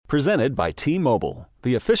Presented by T-Mobile,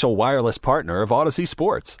 the official wireless partner of Odyssey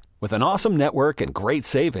Sports. With an awesome network and great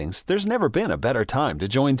savings, there's never been a better time to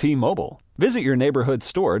join T-Mobile. Visit your neighborhood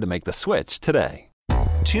store to make the switch today.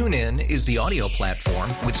 TuneIn is the audio platform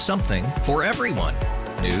with something for everyone.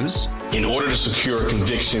 News. In order to secure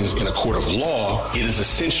convictions in a court of law, it is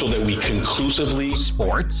essential that we conclusively.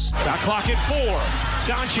 Sports. Shot clock at 4.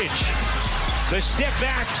 Doncic. The step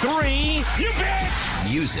back 3. You bet.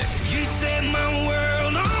 Music. You set my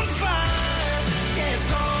world on fire.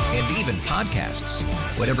 Yes, and even podcasts.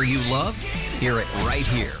 Whatever you love, hear it right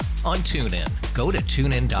here on TuneIn. Go to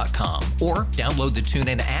TuneIn.com or download the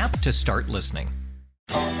TuneIn app to start listening.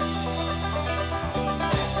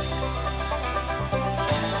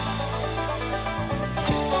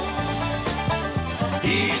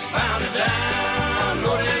 Eastbound and down,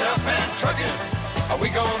 loaded up and trucking. Are we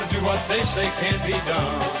gonna do what they say can't be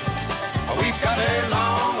done? We've got a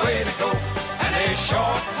long way to go and a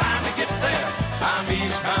short time to get there. I'm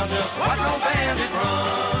eastbound, just watch no bandit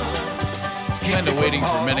run. Kind of waiting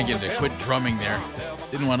for Menningen to quit drumming there.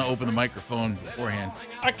 Didn't want to open the microphone beforehand.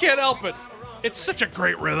 I can't help it. It's such a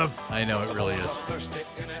great rhythm. I know, it really is.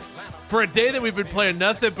 For a day that we've been playing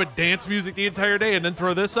nothing but dance music the entire day and then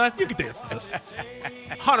throw this on, you could dance to this.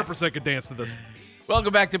 100% could dance to this.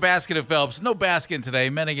 Welcome back to Baskin and Phelps. No Baskin today.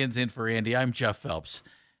 Menningen's in for Andy. I'm Jeff Phelps,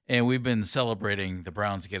 and we've been celebrating the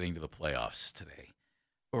Browns getting to the playoffs today.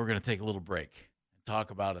 But we're going to take a little break and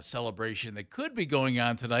talk about a celebration that could be going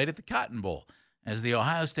on tonight at the Cotton Bowl as the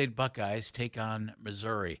Ohio State Buckeyes take on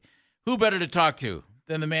Missouri. Who better to talk to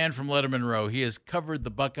than the man from Letterman Row? He has covered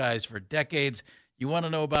the Buckeyes for decades. You want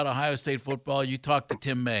to know about Ohio State football? You talk to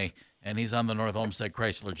Tim May, and he's on the North Olmsted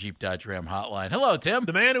Chrysler Jeep Dodge Ram hotline. Hello, Tim.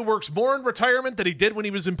 The man who works more in retirement than he did when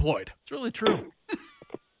he was employed. It's really true.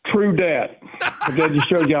 True dat. That just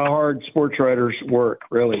shows you how hard sports writers work,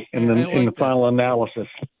 really, in the final analysis.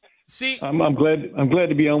 See, I'm glad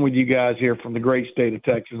to be on with you guys here from the great state of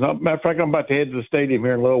Texas. Matter of fact, I'm about to head to the stadium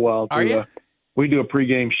here in a little while. Are you? We do a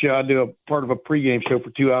pregame show. I do a part of a pregame show for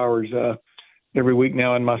 2 hours every week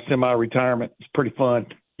now in my semi-retirement. It's pretty fun.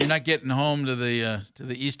 You're not getting home to the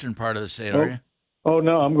eastern part of the state, are you? Oh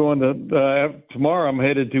no, I'm going to tomorrow. I'm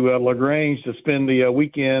headed to LaGrange to spend the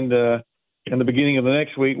weekend in the beginning of the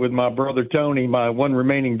next week with my brother Tony, my one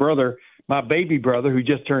remaining brother, my baby brother who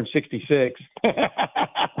just turned 66, and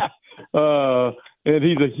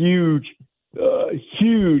he's a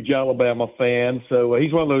huge Alabama fan. So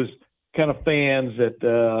he's one of those kind of fans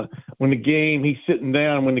that when he's sitting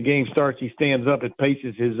down, when the game starts, he stands up and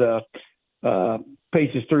paces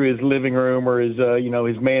through his living room or his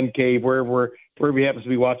his man cave, wherever he happens to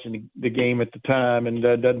be watching the game at the time, and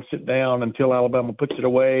doesn't sit down until Alabama puts it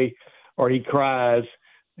away or he cries,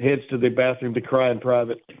 heads to the bathroom to cry in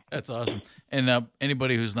private. That's awesome. And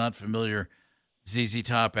anybody who's not familiar, ZZ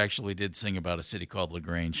Top actually did sing about a city called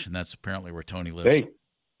LaGrange, and that's apparently where Tony lives. Hey,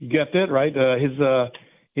 you got that right.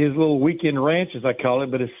 His little weekend ranch, as I call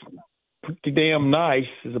it, but it's pretty damn nice.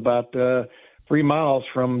 It's about 3 miles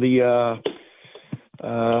from the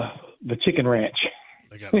chicken ranch.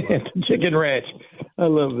 The chicken ranch. I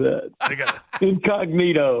love that. They got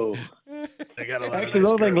incognito. They got a lot Actually, of nice the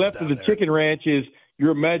only thing girls left of the down there. chicken ranch is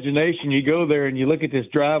your imagination. You go there and you look at this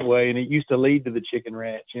driveway, and it used to lead to the chicken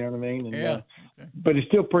ranch. You know what I mean? And, Yeah. Okay. But it's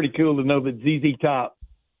still pretty cool to know that ZZ Top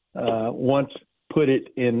once put it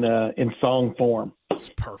in song form. It's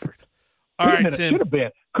perfect. All right, Tim. Should have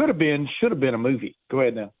been a movie. Go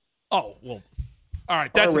ahead now. Oh, well. All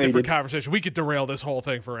right, that's R-rated. a different conversation. We could derail this whole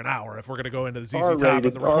thing for an hour if we're going to go into the ZZ Top R-rated,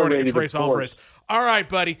 and the recording of R-rated, Trace of course. Hombres. All right,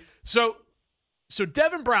 buddy. So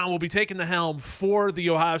Devin Brown will be taking the helm for the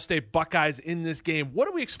Ohio State Buckeyes in this game. What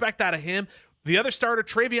do we expect out of him? The other starter,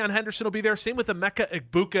 Travion Henderson, will be there. Same with Emeka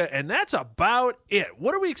Egbuka, and that's about it.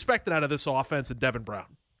 What are we expecting out of this offense and Devin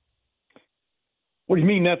Brown? What do you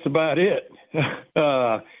mean that's about it?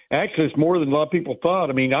 Actually, it's more than a lot of people thought.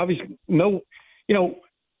 I mean, obviously,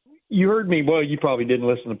 you heard me. Well, you probably didn't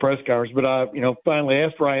listen to the press conference, but I, finally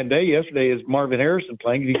asked Ryan Day yesterday, is Marvin Harrison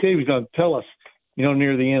playing? He said he was going to tell us,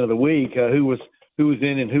 near the end of the week, who was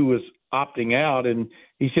in and who was opting out. And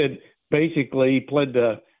he said basically he pled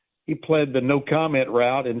the no comment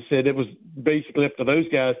route and said it was basically up to those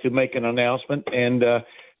guys to make an announcement. And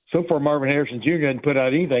so far, Marvin Harrison Jr. hadn't put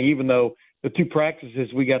out anything, even though the 2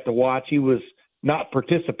 practices we got to watch, he was not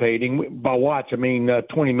participating. By watch, I mean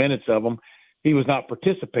 20 minutes of them. He was not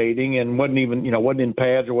participating and wasn't in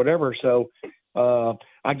pads or whatever. So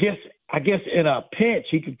I guess in a pinch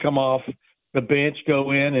he could come off the bench,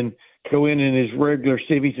 go in his regular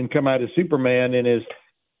civvies and come out as Superman in his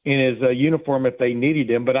uniform if they needed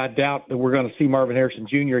him. But I doubt that we're going to see Marvin Harrison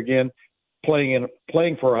Jr. again playing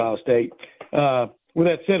for Ohio State. with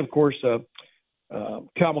that said, of course,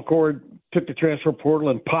 Cal McCord took the transfer portal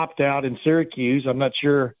and popped out in Syracuse. I'm not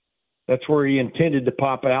sure that's where he intended to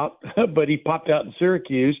pop out, but he popped out in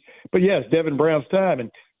Syracuse. But yes, Devin Brown's time.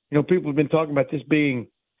 And, people have been talking about this being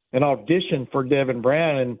an audition for Devin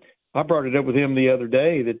Brown. And I brought it up with him the other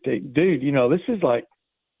day that, dude, this is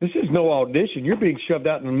no audition. You're being shoved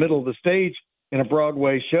out in the middle of the stage in a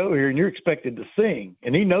Broadway show here, and you're expected to sing.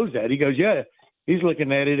 And he knows that. He goes, yeah, he's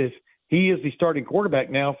looking at it as he is the starting quarterback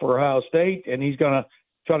now for Ohio State, and he's going to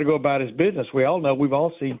try to go about his business. We all know, we've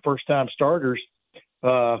all seen first-time starters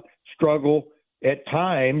struggle at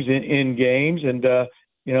times in games and,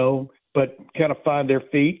 but kind of find their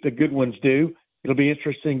feet. The good ones do. It'll be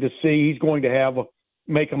interesting to see. He's going to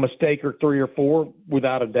make a mistake or 3 or 4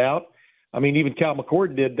 without a doubt. I mean, even Cal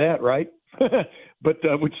McCord did that, right? But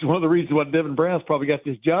which is one of the reasons why Devin Brown's probably got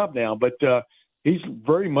this job now. But he's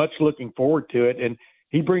very much looking forward to it, and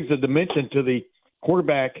he brings a dimension to the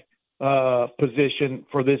quarterback position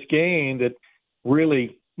for this game that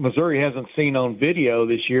really Missouri hasn't seen on video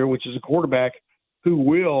this year, which is a quarterback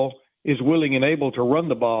who is willing and able to run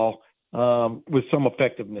the ball with some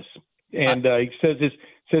effectiveness. And he says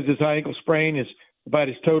his high ankle sprain is about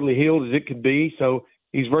as totally healed as it could be. So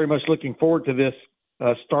he's very much looking forward to this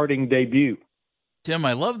starting debut. Tim,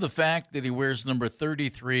 I love the fact that he wears number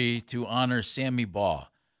 33 to honor Sammy Baugh.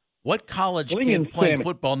 What college kid playing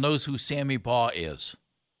football knows who Sammy Baugh is?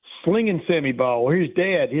 Slinging Sammy Baugh. Well, his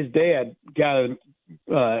dad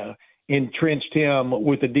entrenched him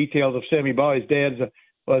with the details of Sammy Baugh. His dad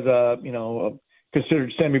was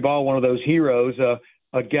considered Sammy Baugh one of those heroes,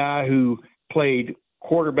 a guy who played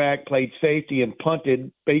quarterback, played safety, and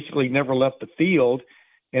punted, basically never left the field.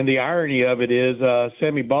 And the irony of it is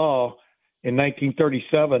Sammy Baugh in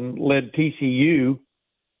 1937 led TCU,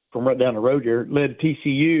 from right down the road here, led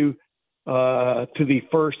TCU to the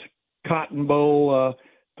first Cotton Bowl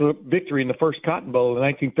victory in the first Cotton Bowl in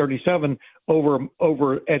 1937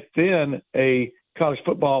 over at then a college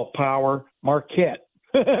football power, Marquette.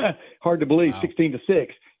 Hard to believe, wow.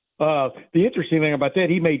 16-6. The interesting thing about that,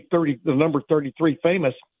 he made the number 33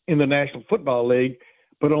 famous in the National Football League.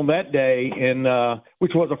 But on that day,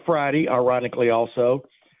 which was a Friday, ironically also,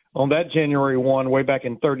 on that January 1, way back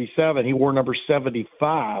in 37, he wore number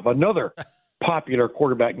 75, another popular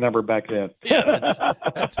quarterback number back then. Yeah,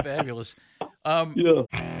 that's fabulous. Yeah.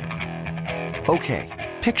 Okay,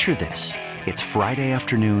 picture this. It's Friday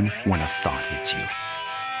afternoon when a thought hits you.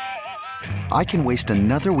 I can waste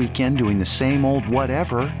another weekend doing the same old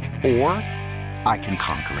whatever, or I can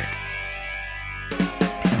conquer it.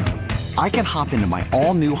 I can hop into my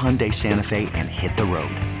all-new Hyundai Santa Fe and hit the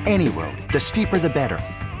road. Any road. The steeper, the better.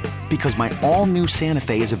 Because my all-new Santa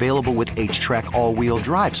Fe is available with H-Track all-wheel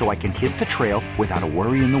drive, so I can hit the trail without a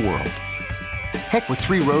worry in the world. Heck, with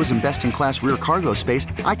 3 rows and best-in-class rear cargo space,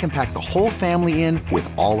 I can pack the whole family in with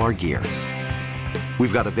all our gear.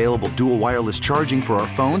 We've got available dual wireless charging for our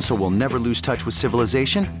phones, so we'll never lose touch with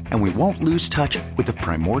civilization, and we won't lose touch with the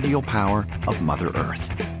primordial power of Mother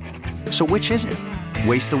Earth. So which is it?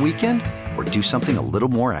 Waste the weekend or do something a little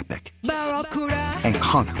more epic? And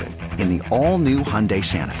conquer it in the all-new Hyundai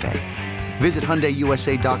Santa Fe. Visit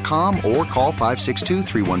HyundaiUSA.com or call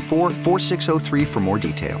 562-314-4603 for more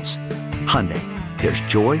details. Hyundai, there's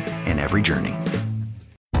joy in every journey.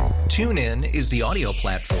 TuneIn is the audio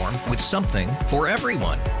platform with something for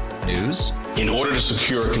everyone. News. In order to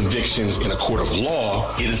secure convictions in a court of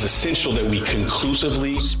law, it is essential that we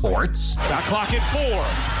conclusively. Sports. Got clock at 4.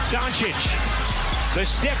 Doncic. The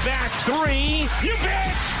step back 3. You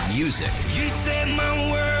bet. Music. You set my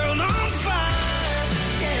world on fire.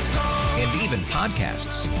 Yes, and even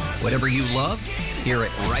podcasts. Whatever you love, hear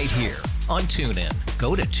it right here on TuneIn.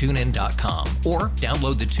 Go to TuneIn.com or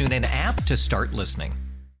download the TuneIn app to start listening.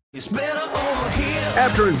 It's better over here.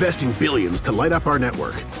 After investing billions to light up our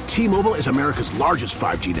network, T-Mobile is America's largest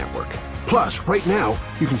 5G network. Plus, right now,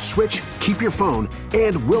 you can switch, keep your phone,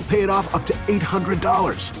 and we'll pay it off up to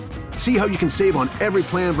 $800. See how you can save on every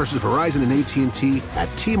plan versus Verizon and AT&T at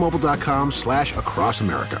T-Mobile.com/across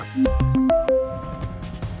America.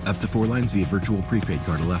 Up to 4 lines via virtual prepaid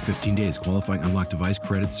card. Allow 15 days. Qualifying unlocked device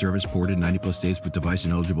credit service ported 90+ states with device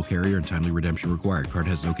and eligible carrier and timely redemption required. Card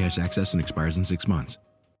has no cash access and expires in 6 months.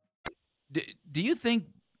 Do you think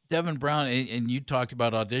Devin Brown, and you talked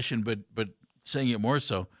about audition, but saying it more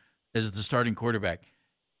so, as the starting quarterback,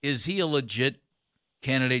 is he a legit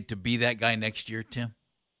candidate to be that guy next year, Tim?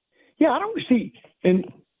 Yeah, I don't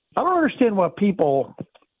understand why people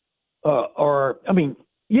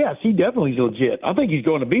yes, he definitely is legit. I think he's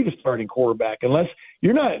going to be the starting quarterback unless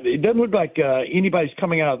you're not. It doesn't look like anybody's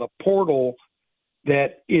coming out of the portal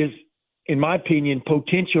that is, in my opinion,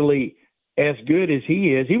 potentially as good as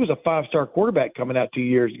he is. He was a 5-star quarterback coming out 2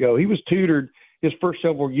 years ago. He was tutored his first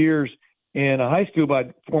several years in high school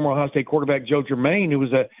by former Ohio State quarterback Joe Germain, who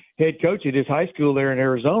was a head coach at his high school there in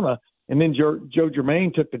Arizona. And then Joe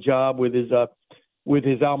Germain took the job with his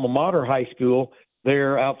alma mater high school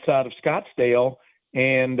there outside of Scottsdale.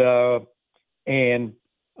 And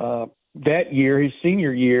that year, his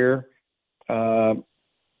senior year,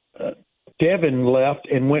 Devin left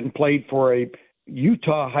and went and played for a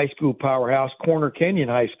Utah high school powerhouse, Corner Canyon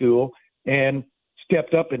High School, and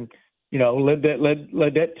stepped up and led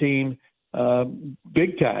that team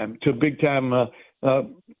big time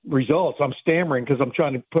results. I'm stammering because I'm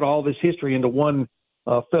trying to put all this history into one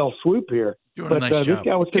fell swoop here. Doing a nice job.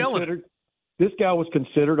 This guy was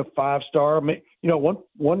considered a 5-star. I mean,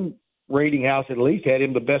 one rating house at least had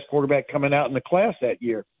him the best quarterback coming out in the class that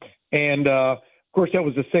year, and of course that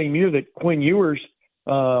was the same year that Quinn Ewers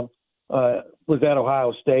was at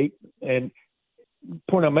Ohio State. And the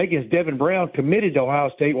point I'm making is Devin Brown committed to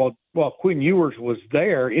Ohio State while Quinn Ewers was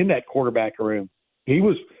there in that quarterback room. He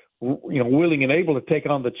was, willing and able to take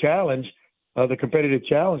on the challenge, the competitive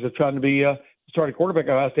challenge of trying to be a starting quarterback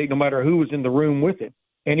at Ohio State, no matter who was in the room with him.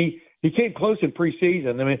 And he came close in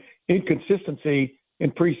preseason. I mean, inconsistency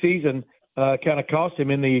in preseason kind of cost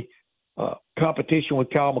him in the competition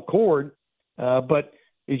with Kyle McCord. But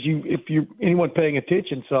if you anyone paying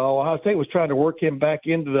attention saw, Ohio State was trying to work him back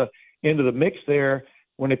into the mix there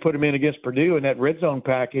when they put him in against Purdue in that red zone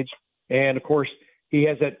package. And of course, he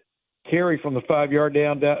has that carry from the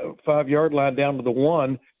 5-yard line down to the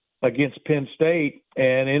 1 against Penn State,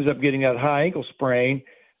 and ends up getting that high ankle sprain,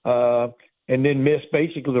 and then missed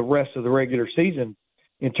basically the rest of the regular season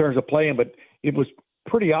in terms of playing. But it was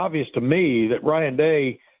pretty obvious to me that Ryan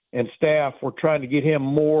Day and staff were trying to get him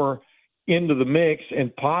more into the mix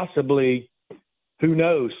and possibly, who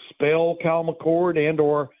knows, spell Kyle McCord and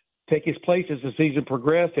or take his place as the season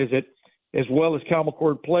progressed. As well as Kyle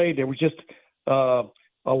McCord played, there was just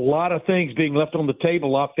a lot of things being left on the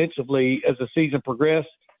table offensively as the season progressed,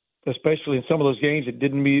 especially in some of those games that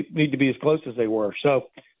didn't need to be as close as they were. So,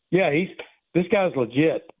 yeah, this guy's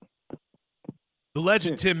legit. The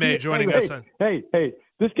legend Tim May joining us. Hey,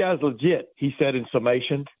 this guy's legit, he said in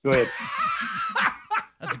summation. Go ahead.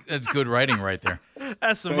 That's good writing right there.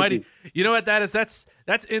 That's some mighty. You know what that is? That's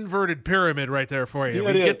inverted pyramid right there for you.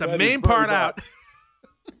 Yeah, we get the main part out.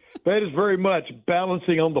 That is very much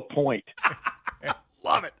balancing on the point.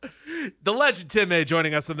 Love it. The legend Tim May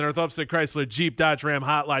joining us on the North Upstate Chrysler Jeep Dodge Ram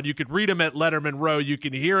hotline. You could read him at Letterman Row. You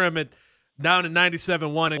can hear him down in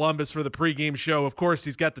 97.1 in Columbus for the pregame show. Of course,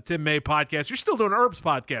 he's got the Tim May podcast. You're still doing Herb's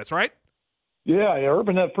podcast, right? Yeah,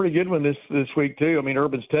 Urban had a pretty good one this week too. I mean,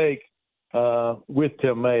 Urban's Take with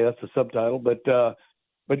Tim May. That's the subtitle. But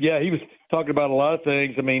yeah, he was talking about a lot of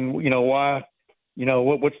things. I mean, why,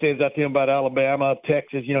 what stands out to him about Alabama,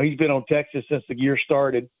 Texas. He's been on Texas since the year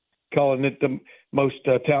started, calling it the most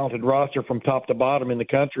talented roster from top to bottom in the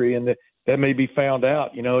country, and that may be found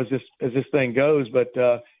out, as this thing goes. But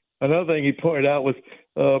another thing he pointed out was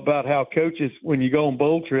about how coaches, when you go on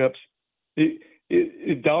bowl trips,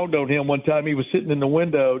 it dawned on him one time he was sitting in the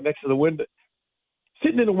window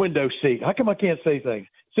sitting in the window seat. How come I can't say things?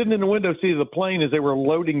 Sitting in the window seat of the plane as they were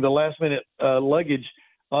loading the last-minute luggage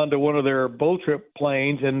onto one of their bowl trip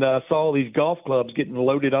planes, and saw all these golf clubs getting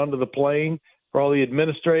loaded onto the plane for all the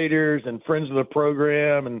administrators and friends of the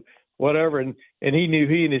program and whatever. And he knew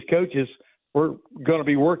he and his coaches were going to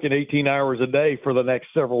be working 18 hours a day for the next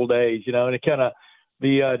several days, and it kind of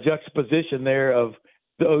the juxtaposition there of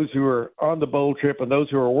those who are on the bowl trip and those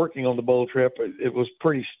who are working on the bowl trip, it was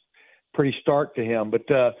pretty stark to him. But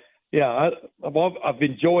I've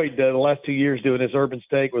enjoyed the last 2 years doing this Urban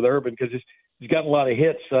Steak with Urban, because he's gotten a lot of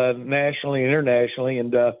hits nationally and internationally,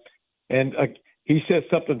 and he says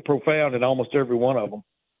something profound in almost every one of them.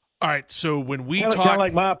 All right, so when we talk, kind of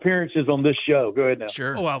like my appearances on this show. Go ahead now.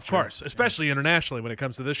 Sure. Oh, well, of course, especially internationally when it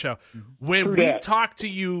comes to this show. When we talk to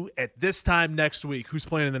you at this time next week, who's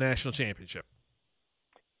playing in the national championship?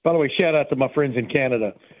 By the way, shout out to my friends in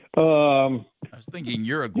Canada. I was thinking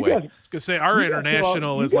Uruguay. I was going to say our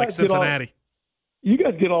international is like Cincinnati. You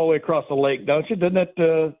guys get all the way across the lake, don't you?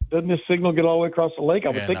 Doesn't this signal get all the way across the lake? I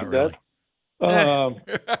would think it does.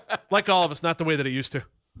 Like all of us, not the way that it used to.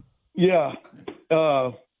 Yeah.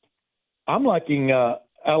 I'm liking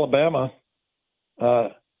Alabama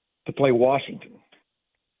to play Washington.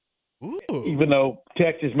 Ooh. Even though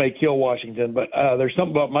Texas may kill Washington. But there's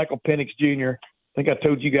something about Michael Penix Jr. I think I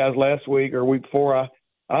told you guys last week or week before,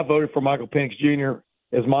 I voted for Michael Penix Jr.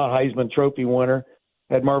 as my Heisman Trophy winner.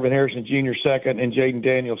 Had Marvin Harrison Jr. second and Jaden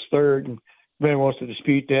Daniels third. And if anyone wants to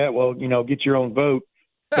dispute that, well, get your own vote.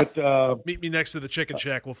 But meet me next to the chicken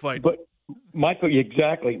shack. We'll fight. But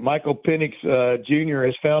Exactly. Michael Penix Jr.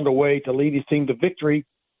 has found a way to lead his team to victory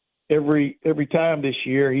every time this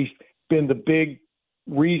year. He's been the big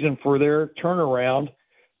reason for their turnaround.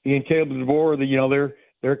 He and Caleb DeBoer,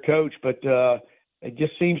 their coach, but it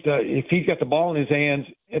just seems to, if he's got the ball in his hands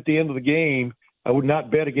at the end of the game, I would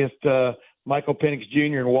not bet against Michael Penix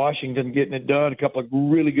Jr. in Washington getting it done. A couple of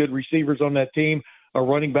really good receivers on that team, a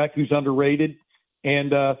running back who's underrated,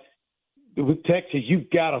 and with Texas, you've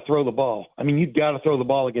got to throw the ball. I mean, you've got to throw the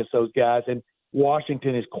ball against those guys, and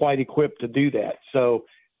Washington is quite equipped to do that. So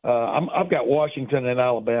I've got Washington and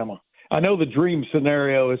Alabama. I know the dream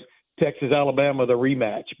scenario is Texas-Alabama, the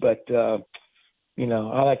rematch, but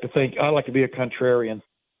I like to be a contrarian.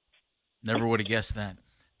 Never would have guessed that.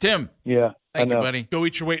 Tim. Yeah. Thank you, buddy. Go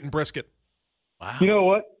eat your weight in brisket. Wow. You know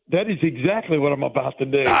what? That is exactly what I'm about to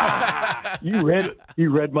do. You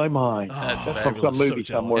read my mind. That's from some movie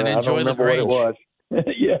somewhere. And enjoy I don't remember LaGrange. what it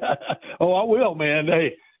was. Yeah. Oh, I will, man.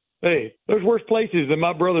 Hey, there's worse places than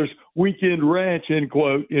my brother's weekend ranch, end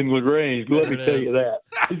quote, in LaGrange. Let me tell you that.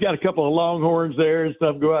 He's got a couple of Longhorns there and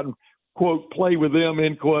stuff. Go out and, quote, play with them,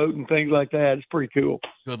 end quote, and things like that. It's pretty cool.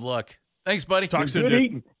 Good luck. Thanks, buddy. Talk soon, good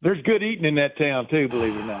eating. There's good eating in that town, too,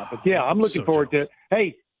 believe it or not. But, yeah, I'm looking forward to it.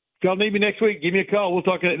 Hey, if y'all need me next week, give me a call. We'll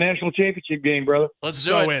talk at that national championship game, brother. Let's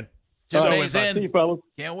do it. May's in. See you, fellas.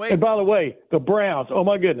 Can't wait. And by the way, the Browns, oh,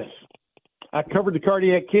 my goodness. I covered the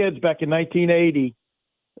Cardiac Kids back in 1980.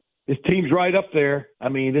 This team's right up there. I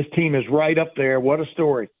mean, this team is right up there. What a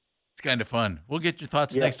story. It's kind of fun. We'll get your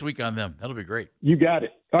thoughts next week on them. That'll be great. You got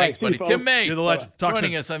it. All Thanks, right, buddy. Tim May. You're the legend.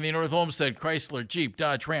 Joining us on the North Olmsted Chrysler Jeep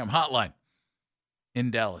Dodge Ram hotline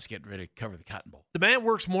in Dallas, getting ready to cover the Cotton Bowl. The man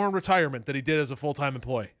works more in retirement than he did as a full-time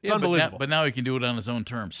employee. It's unbelievable. But now he can do it on his own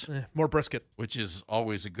terms. More brisket. Which is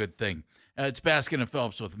always a good thing. It's Baskin and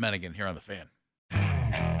Phelps with Menningen here on The Fan.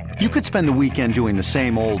 You could spend the weekend doing the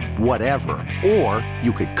same old whatever, or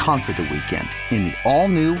you could conquer the weekend in the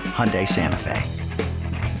all-new Hyundai Santa Fe.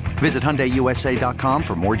 Visit HyundaiUSA.com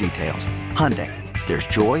for more details. Hyundai, there's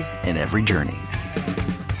joy in every journey.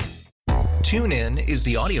 TuneIn is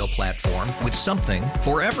the audio platform with something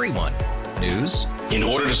for everyone. News. In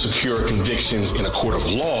order to secure convictions in a court of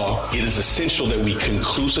law, it is essential that we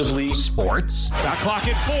conclusively. Sports. Shot clock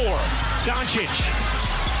at 4. Doncic.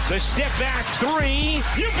 The step back 3.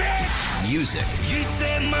 You bet. Music. You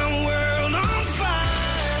set my world on fire.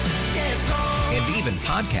 Yes, and even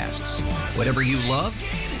podcasts. Whatever you love,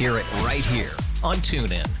 hear it right here on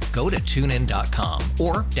TuneIn. Go to TuneIn.com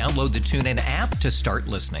or download the TuneIn app to start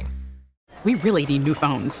listening. We really need new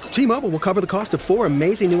phones. T-Mobile will cover the cost of 4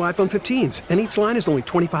 amazing new iPhone 15s, and each line is only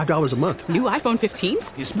 $25 a month. New iPhone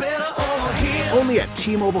 15s? It's better over here. Only at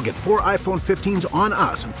T-Mobile, get 4 iPhone 15s on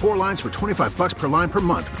us and 4 lines for $25 per line per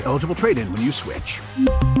month with eligible trade-in when you switch.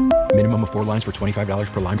 Minimum of 4 lines for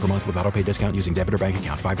 $25 per line per month with autopay discount using debit or bank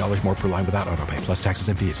account. $5 more per line without autopay, plus taxes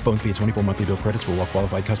and fees. Phone fee at 24 monthly bill credits for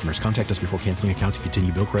well-qualified customers. Contact us before canceling account to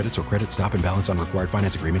continue bill credits or credit stop and balance on required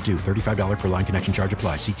finance agreement due. $35 per line connection charge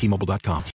applies. See T-Mobile.com.